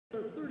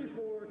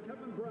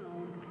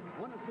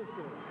1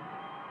 assisted.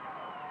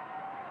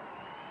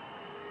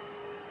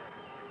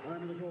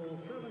 Time of the goal,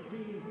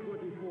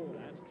 17:24.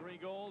 That's 3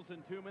 goals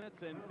in 2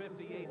 minutes and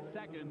 58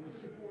 seconds.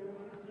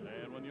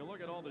 And when you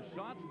look at all the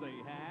shots they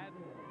had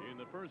in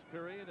the first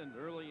period and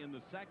early in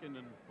the second,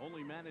 and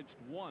only managed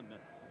 1.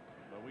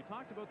 But we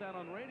talked about that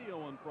on radio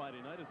on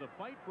Friday night as a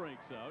fight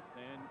breaks out,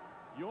 and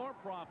your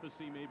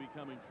prophecy may be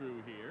coming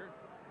true here.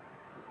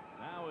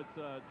 Now it's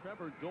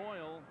Trevor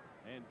Doyle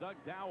and Doug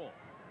Doull.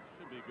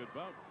 Should be a good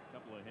bout. A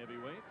couple of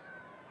heavyweights.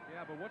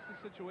 Yeah, but what's the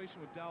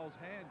situation with Dowell's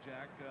hand,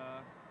 Jack?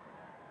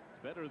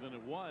 Better than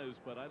it was,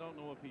 but I don't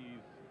know if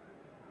he's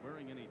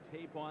wearing any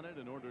tape on it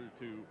in order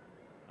to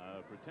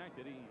protect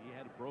it. He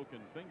had a broken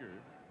finger.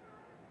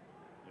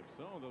 If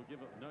so, they'll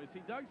give it. No,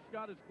 see, Doug's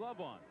got his glove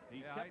on.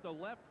 He's kept the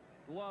left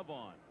glove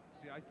on.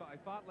 See, I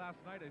thought last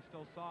night I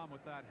still saw him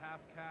with that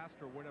half cast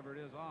or whatever it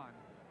is on.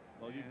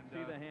 Well, you can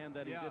see the hand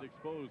that he did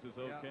expose is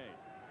okay.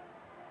 Yeah.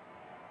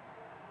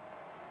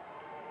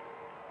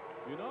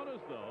 You notice,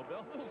 though,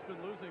 Belleville's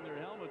been losing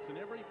their helmets in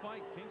every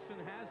fight.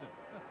 Kingston hasn't.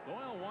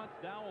 Doyle wants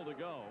Doull to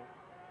go.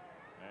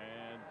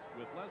 And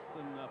with less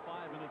than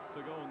 5 minutes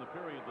to go in the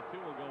period, the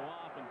 2 will go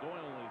off, and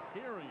Doyle is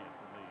hearing it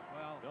from the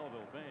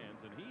Belleville fans,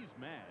 and he's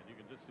mad. You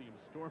can just see him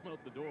storm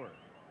out the door.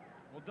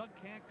 Well, Doug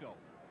can't go.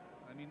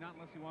 I mean, not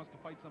unless he wants to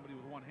fight somebody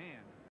with one hand.